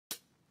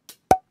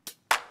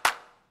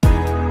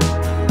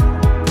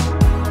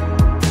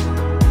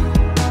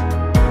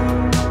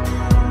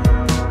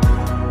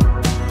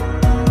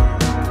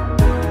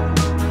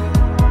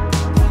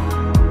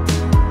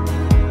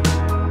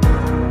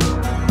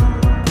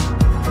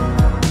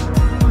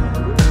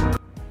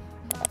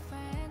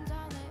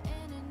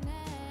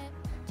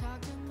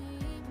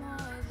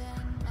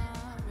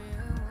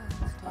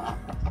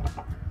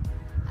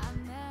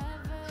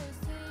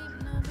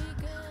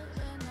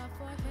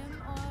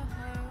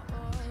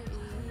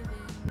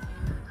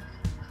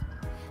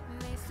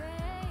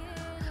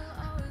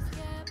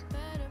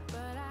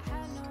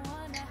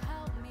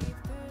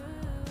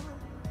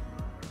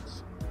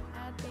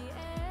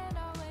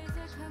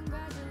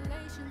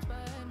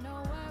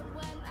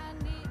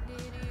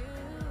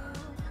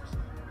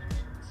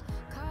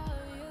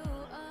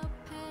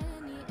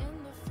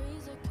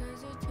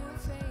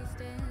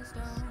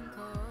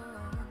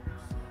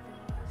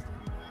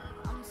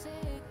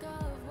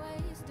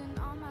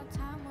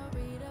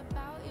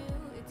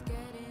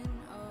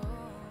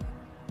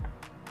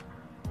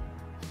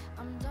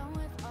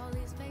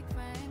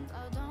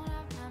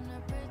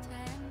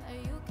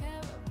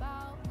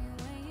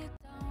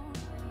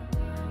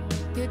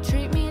You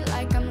treat me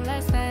like I'm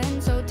less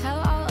than, so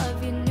tell all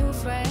of your new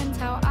friends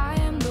how I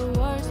am the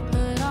worst.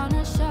 Put on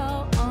a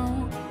show.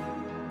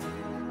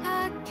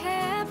 I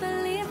can't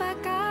believe I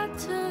got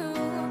to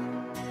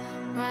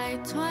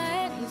write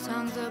 20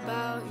 songs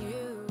about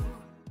you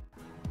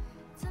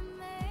to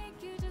make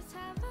you just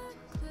have a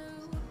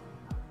clue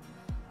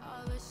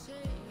all the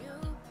shit you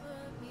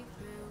put me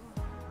through.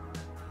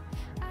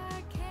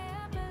 I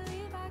can't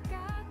believe I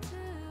got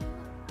to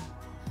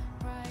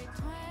write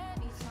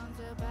 20 songs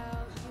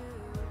about you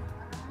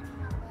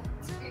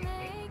to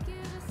make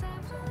you just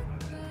have a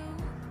clue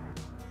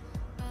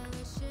all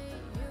the shit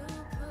you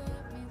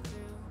put me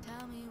through.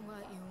 Tell me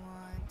what you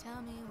want,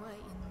 tell me what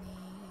you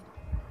need.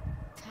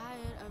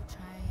 Tired of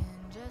trying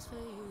just for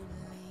you to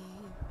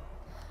leave.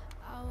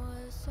 I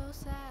was so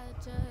sad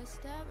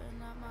just staring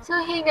at my...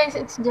 So hey guys,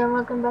 it's Jem.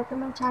 Welcome back to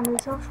my channel.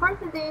 So for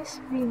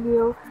today's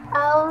video,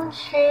 I'll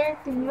share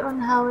to you on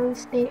how I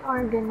stay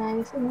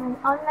organized in an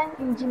online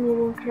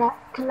engineering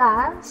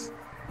class.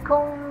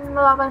 Kung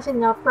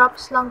mapapansin nyo,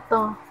 props lang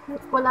to.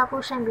 Wala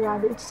po siyang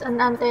grado. It's an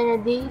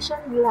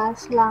anti-radiation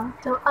glass lang.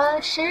 So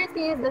I'll share to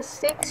you the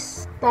 6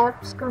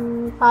 steps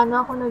kung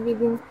paano ako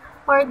nagiging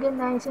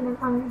organized in an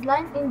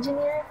online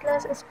engineering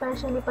class,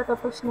 especially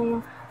patapos na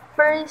yung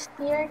first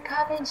year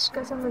college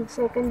kasi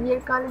mag-second year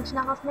college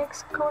na ako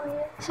next school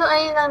year. So,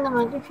 ayun lang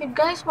naman. If you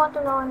guys want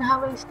to know on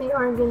how I stay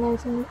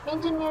organized in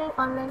engineering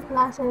online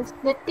classes,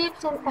 the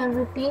tips and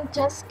everything,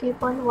 just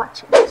keep on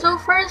watching. So,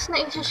 first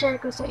na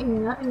i-share ko sa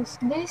inyo is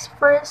this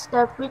first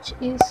step, which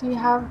is you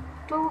have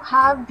to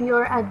have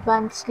your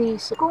advanced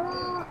research. Kung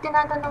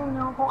tinatanong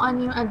nyo kung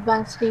ano yung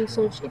advanced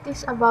research, it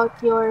is about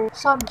your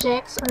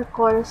subjects or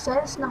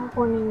courses na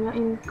kukunin nyo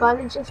in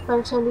college,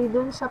 especially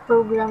dun sa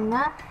program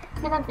na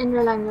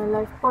pinag-enrollan nyo.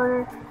 Like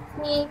for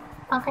me,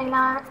 ang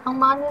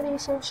mga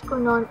research ko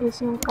noon is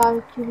yung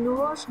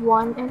calculus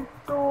 1 and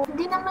 2.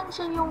 Hindi naman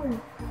siya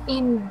yung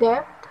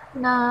in-depth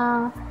na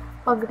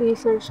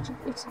pag-research.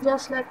 It's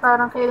just like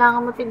parang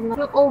kailangan mo tignan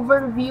yung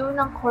overview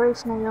ng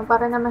course na yun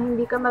para naman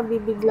hindi ka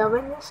mabibigla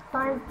when you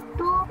start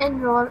to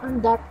enroll on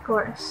that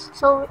course.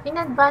 So,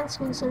 in advanced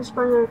research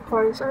for your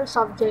course or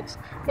subjects,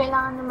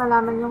 kailangan nyo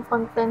malaman yung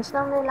contents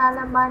ng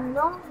nilalaman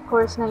yung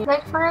course na yun.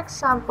 Like for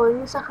example,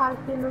 yung sa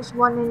calculus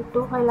 1 and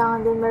 2,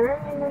 kailangan din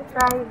meron yun ng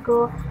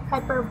trigo,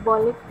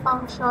 hyperbolic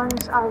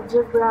functions,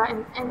 algebra,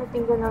 and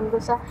anything ganun.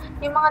 Basta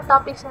yung mga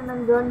topics na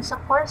nandun sa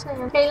course na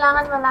yun,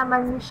 kailangan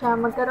malaman nyo siya,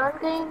 magkaroon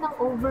kayo ng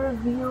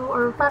overview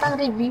or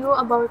parang review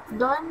about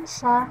doon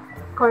sa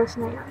course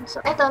na yun. So,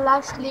 ito,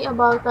 lastly,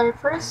 about our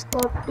first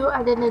step, do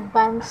an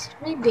advanced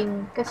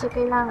reading. Kasi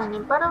kailangan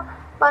yun. Parang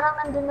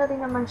nandun na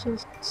rin naman siya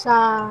sa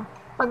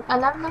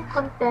pag-alam ng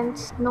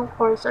contents ng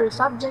course or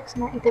subjects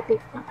na iti-take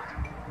nyo.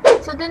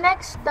 So, the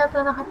next step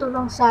na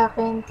nakatulong sa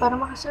akin para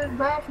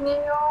makasurvive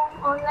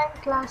ngayong online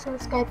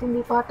classes kahit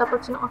hindi pa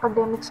tapos yung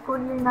academic school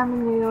year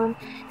namin ngayon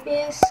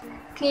is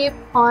keep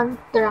on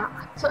track.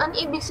 So, ano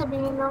ibig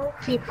sabihin ng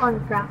keep on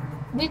track?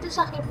 Dito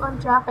sa keep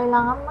on track,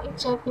 kailangan mo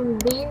i-check yung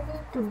daily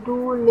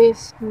to-do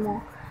list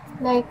mo.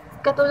 Like,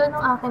 katulad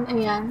ng akin,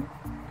 ayan,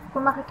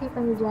 kung makikita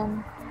nyo dyan,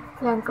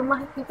 yan, kung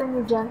makikita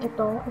nyo dyan,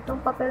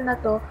 itong papel na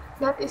to,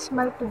 that is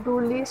my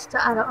to-do list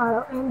sa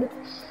araw-araw. And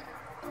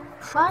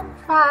fun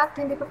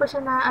fact, hindi ko pa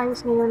siya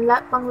naayos ngayon.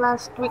 Pang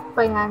last week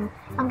pa yan.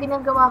 Ang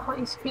ginagawa ko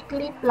is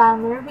weekly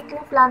planner.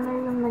 Weekly planner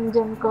yung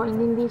nandyan ko. And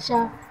hindi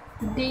siya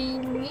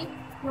daily.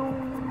 Yung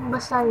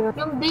basta yun.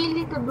 Yung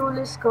daily to-do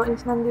list ko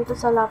is nandito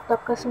sa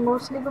laptop. Kasi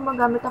mostly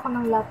gumagamit ako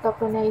ng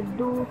laptop when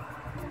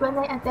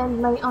I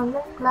attend my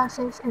online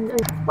classes. And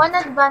one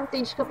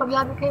advantage kapag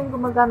lagi kayong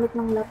gumagamit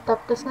ng laptop,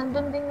 tapos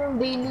nandun din yung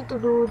daily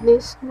to-do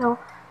list nyo,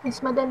 is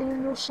madali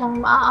nyo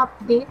siyang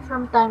ma-update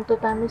from time to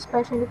time,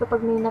 especially kapag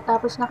may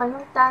natapos na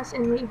kayong task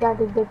and may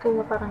idadagdag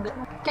kayo, parang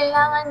gano'n.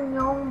 Kailangan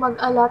nyong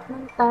mag-allot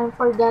ng time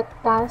for that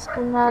task.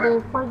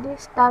 Kunyari, for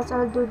this task,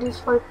 I'll do this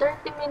for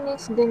 30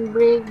 minutes, then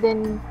break,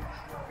 then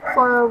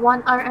for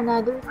 1 hour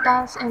another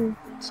task, and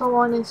so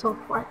on and so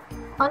forth.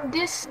 On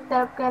this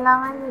step,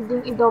 kailangan nyo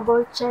din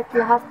i-double check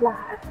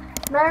lahat-lahat.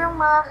 Merong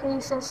mga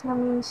cases na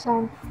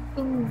minsan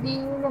hindi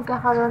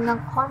nagkakaroon ng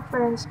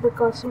conference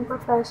because yung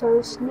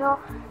professors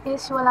nyo is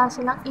wala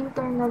silang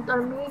internet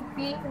or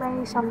maybe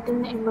may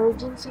something na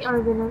emergency or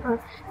ganun, or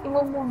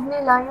imumove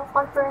nila yung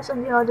conference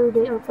on the other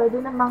day, or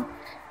pwede namang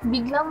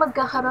biglang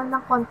magkakaroon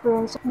ng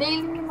conference.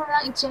 Daily nyo na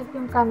lang i-check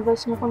yung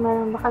canvas nyo kung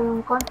meron ba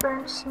kayong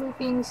conference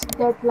meetings,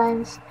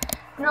 deadlines,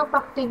 group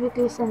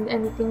activities, and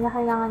anything na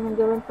kailangan nyo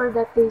gawin for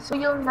that day. So,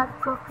 you'll not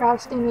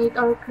procrastinate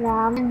or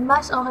cram. And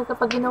mas okay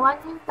kapag ginawa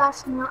nyo yung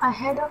task nyo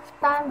ahead of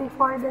time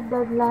before the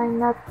deadline,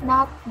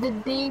 not the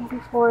day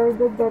before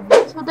the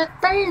deadline. So, the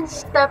third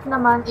step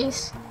naman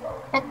is,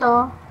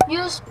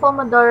 use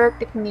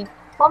POMODORO technique.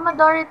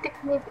 POMODORO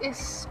technique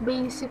is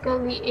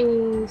basically a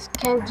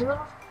schedule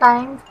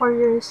time for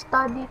your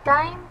study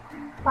time.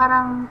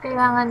 Parang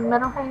kailangan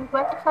meron kayong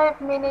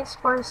 25 minutes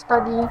for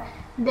study,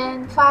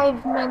 then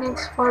 5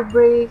 minutes for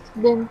break,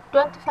 then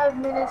 25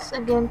 minutes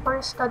again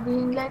for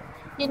studying. Like,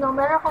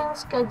 meron kayong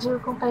schedule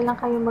kung kailan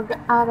kayo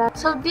mag-aaral.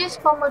 So, this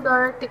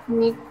Pomodoro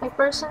technique, I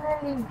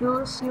personally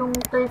use yung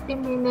 30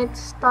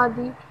 minutes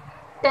study,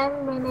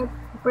 10-minute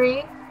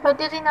break.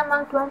 Pwede rin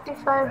namang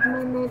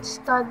 25 minutes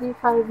study,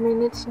 5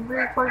 minutes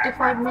break,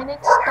 45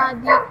 minutes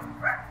study,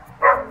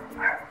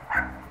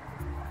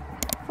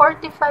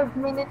 45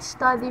 minutes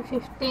study,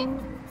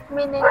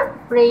 15-minute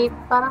break,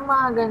 parang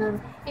mga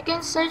ganun. You can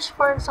search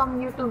for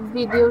some YouTube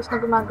videos na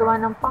gumagawa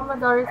ng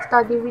Pomodoro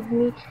Study with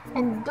me,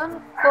 and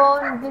dun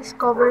ko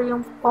discover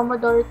yung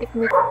Pomodoro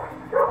technique.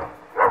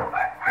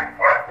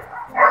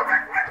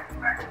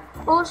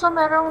 Also,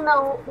 merong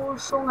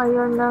nauuso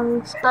ngayon ng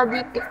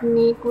study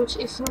technique, which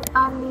is yung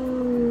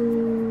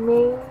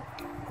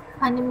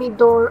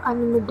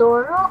Animodoro.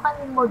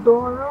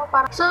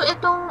 So,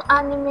 itong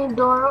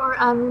Animodoro or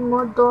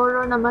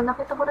Animodoro naman,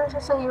 nakita ko rin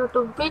siya sa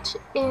YouTube, which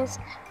is,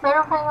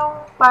 meron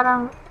kayong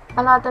parang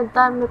allotted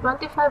time,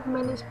 25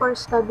 minutes for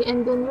study,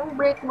 and then yung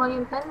break mo,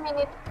 yung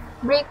 10-minute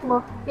break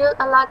mo, you'll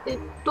allot it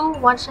to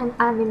watch an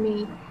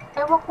anime.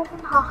 Ewan ko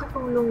kung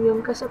nakakatulong yun,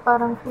 kasi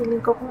parang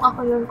feeling ko, kung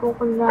ako yun, kung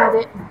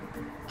kunyari,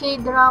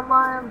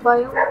 K-drama ba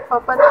yung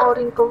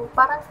papanoorin ko,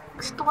 parang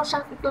gusto ko siya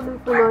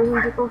ituloy-tuloy,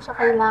 hindi ko siya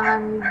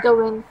kailangan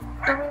gawin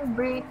tuwing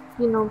break,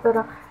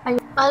 pero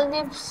ayun. I'll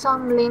leave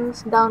some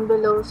links down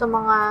below sa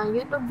mga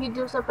YouTube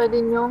videos na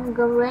pwede nyong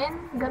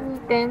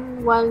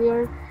gamitin while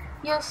you're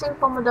using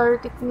Pomodoro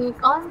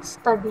technique on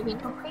studying,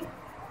 okay?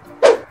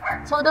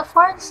 So, the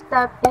fourth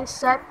step is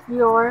set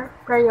your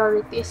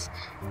priorities.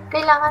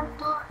 Kailangan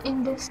to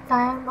in this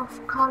time of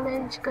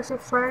college kasi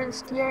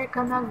first year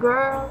ka na,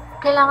 girl.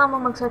 Kailangan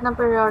mo mag-set ng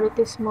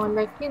priorities mo.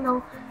 Like, in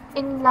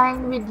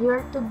line with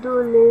your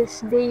to-do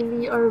list,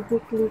 daily or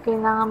weekly.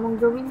 Kailangan mong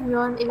gawin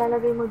yon.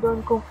 Ilalagay mo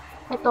doon kung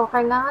ito,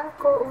 kailangan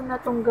ko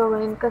una tong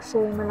gawin kasi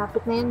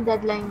malapit na yung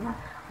deadline na.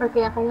 Or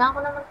kaya kailangan ko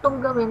naman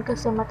itong gawin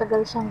kasi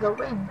matagal siyang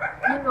gawin.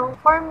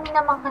 For me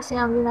naman kasi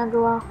ang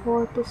ginagawa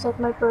ko to set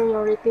my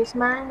priorities,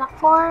 meron na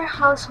for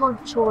household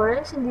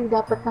chores, hindi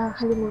dapat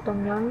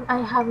nakakalimutan yon.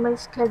 I have my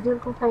schedule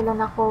kung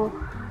kailan ako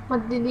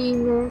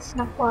maglilinis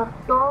ng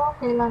kwarto,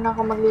 kailan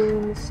ako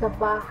maglilinis sa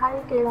bahay,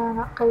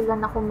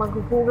 kailan ako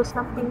maghuhugas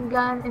ng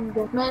pinggan, and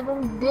then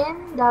meron din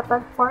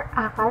dapat for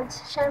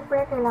ACADS.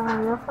 Syempre,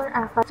 kailangan nyo for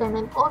ACADS, and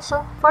then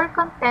also for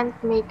content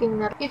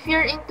making na. If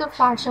you're into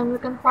fashion, you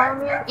can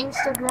follow me on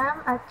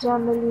Instagram at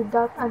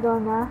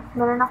jamali.adona.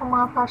 Meron ako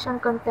mga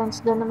fashion contents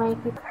doon na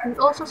makikita. And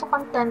also sa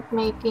content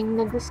making,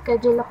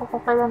 nag-schedule ako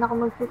kung kailan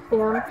ako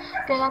mag-film,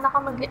 kailan ako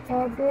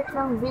mag-edit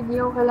ng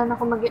video, kailan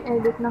ako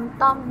mag-edit ng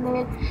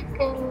thumbnail,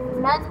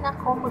 kailan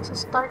ako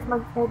mag-start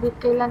mag-edit,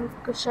 kailan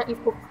ko siya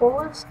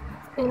ipopost,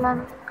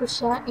 kailan ko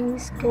siya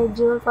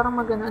i-schedule, parang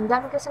magano. Ang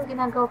dami kasing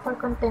ginagawa for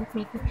content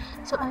making.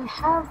 So, I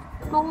have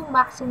to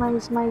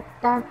maximize my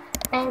time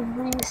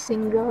every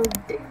single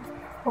day.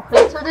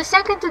 Okay, so the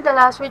second to the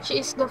last, which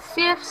is the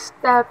fifth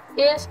step,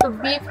 is to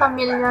be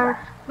familiar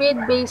with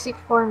basic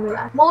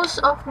formula.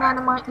 Most of nga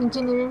ng mga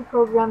engineering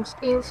programs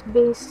is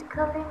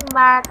basically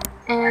math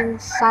and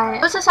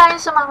science. So, sa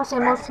science naman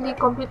kasi mostly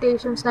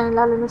computations na,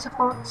 lalo na sa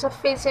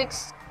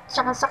physics,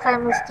 tsaka sa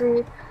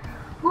chemistry.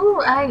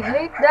 Ooh, I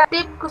hate that.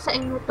 Tip ko sa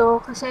inyo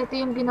to, kasi ito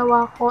yung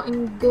ginawa ko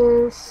in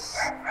this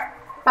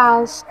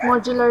past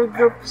modular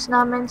groups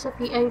namin sa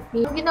TIP.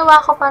 Yung ginawa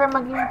ko para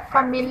maging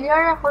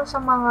familiar ako sa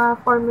mga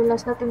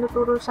formulas na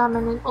tinuturo sa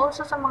amin, and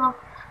also sa mga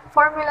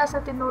formulas na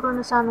tinuro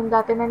na sa amin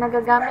dati na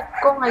nagagamit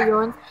ko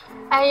ngayon,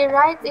 I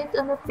write it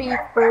on a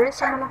paper,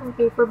 sa malaking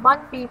paper,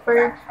 bond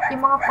paper,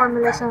 yung mga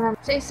formulas na namin.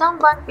 Sa isang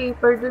bond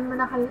paper, dun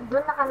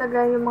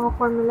nakalagay yung mga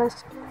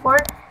formulas for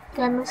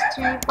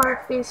chemistry,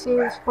 for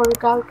physics, for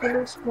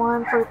calculus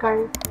 1, for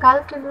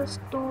calculus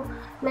 2,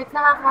 like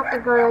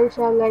nakakategorize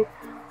siya, like,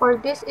 for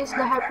this is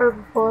the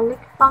hyperbolic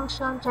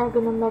function,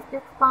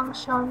 trigonometric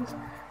functions,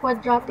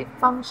 quadratic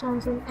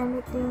functions, and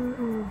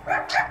anything.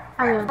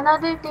 Ayun.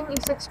 Another thing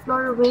is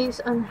explore ways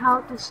on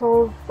how to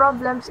solve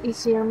problems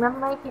easier. May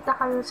makikita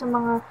kayo sa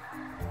mga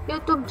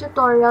YouTube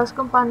tutorials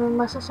kung paano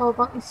masasolve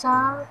ang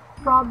isang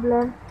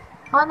problem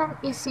on an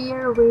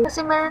easier way. Kasi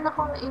meron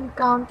akong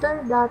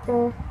na-encounter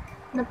dati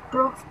na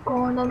proof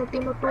ko na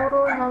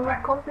tinuturo na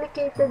yung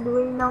complicated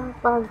way ng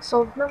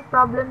pag-solve ng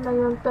problem na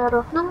yun.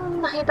 Pero,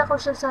 nung nakita ko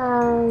siya sa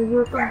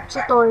YouTube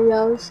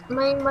tutorials,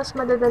 may mas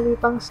madadali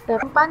pang step.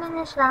 Kung paano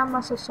niya siya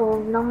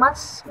masasolve ng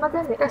mas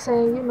madali.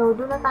 Kasi,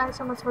 doon na tayo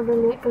sa mas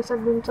madali kaysa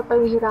dun sa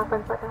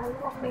pahihirapan pa tayo.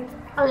 Okay.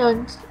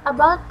 Ayun,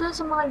 about dun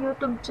sa mga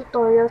YouTube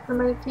tutorials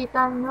na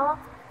makikita nyo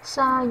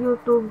sa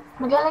YouTube,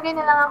 maglalagay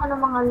na lang ako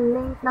ng mga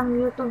link ng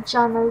YouTube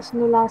channels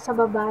nila sa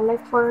baba.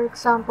 Like, for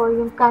example,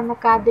 yung Khan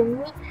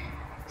Academy,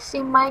 si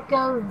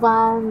Michael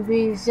Van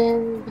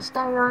Buisen,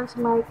 basta yun,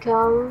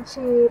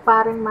 si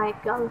paring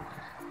Michael.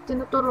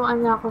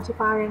 Tinuturuan niya ako si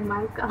paring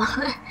Michael.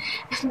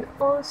 And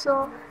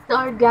also, the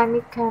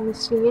organic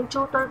chemistry, yung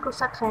tutor ko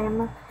sa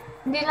chem,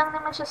 hindi lang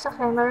naman siya sa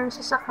chem, meron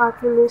siya sa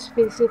calculus,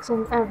 physics,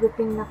 and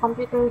everything na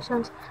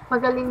computations.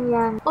 Magaling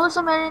yan.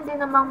 Also, meron din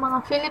namang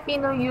mga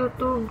Filipino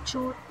YouTube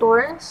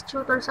tutors.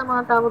 Tutors ang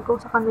mga tawag ko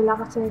sa kanila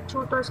kasi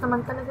tutors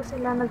naman talaga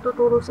sila.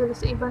 Nagtuturo sila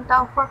sa ibang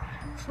tao for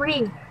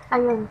free.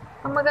 Ayun.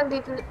 Ang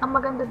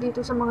maganda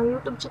dito sa mga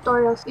YouTube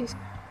tutorials is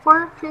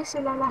for free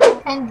sila lahat.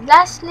 And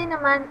lastly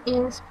naman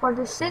is, for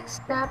the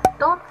 6th step,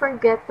 don't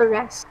forget to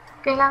rest.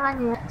 Kailangan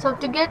niya. So,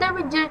 together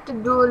with your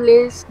to-do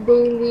list,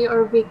 daily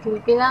or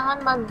weekly, kailangan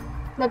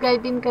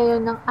maglagay din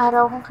kayo ng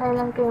araw kung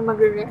kailan kayo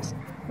mag-rest.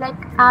 Like,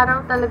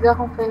 araw talaga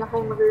kung kailan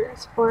kayo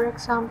mag-rest. For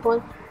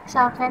example,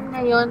 sa akin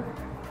ngayon,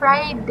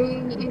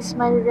 Friday is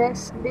my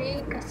rest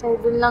day kasi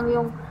doon lang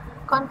yung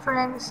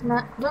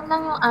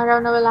araw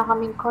na wala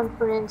kaming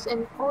conference,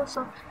 and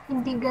also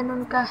hindi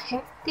ganun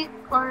ka-hectic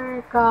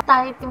or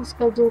ka-tight yung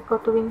schedule ko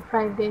tuwing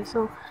Friday.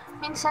 So,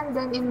 minsan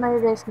din in my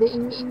rest day,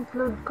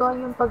 ini-include ko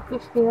yung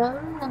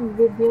pag-film ng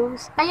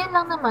videos. Ayun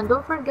lang naman,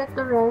 don't forget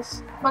to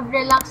rest.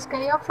 Mag-relax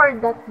kayo for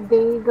that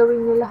day.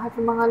 Gawin nyo lahat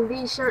ng mga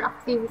leisure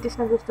activities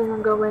na gusto nyo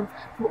gawin.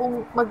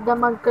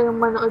 Magdamag kayong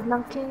manood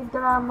ng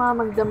K-drama,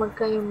 magdamag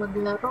kayong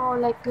maglaro,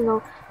 like,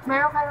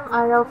 meron kayong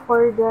araw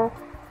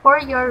for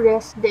your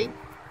rest day.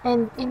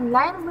 And in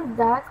line with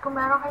that, kung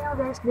meron kayong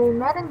rest day,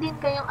 meron din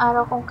kayong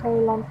araw kung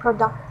kailan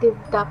productive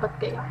dapat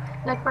kayo.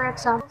 Like for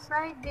example,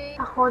 Friday,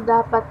 ako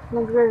dapat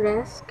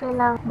nagre-rest.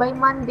 Kailangan by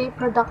Monday,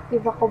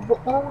 productive ako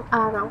buong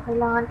araw.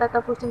 Kailangan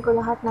tatapusin ko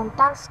lahat ng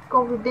task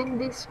ko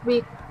within this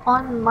week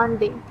on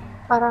Monday.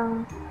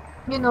 Parang,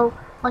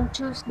 on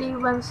Tuesday,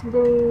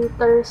 Wednesday,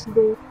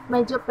 Thursday,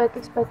 medyo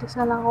petiks-petiks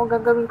na lang ako.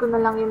 Gagawin ko na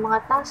lang yung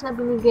mga tasks na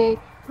binigay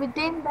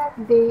within that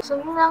day. So,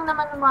 yun lang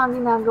naman yung mga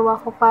ginagawa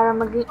ko para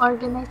maging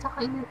organized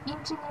ako in an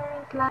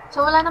engineering class.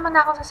 So, wala naman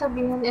ako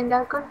sasabihin, and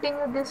I'll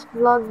continue this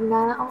vlog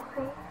na,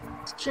 okay?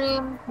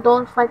 Stream,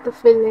 don't fight the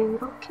feeling,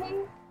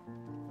 okay?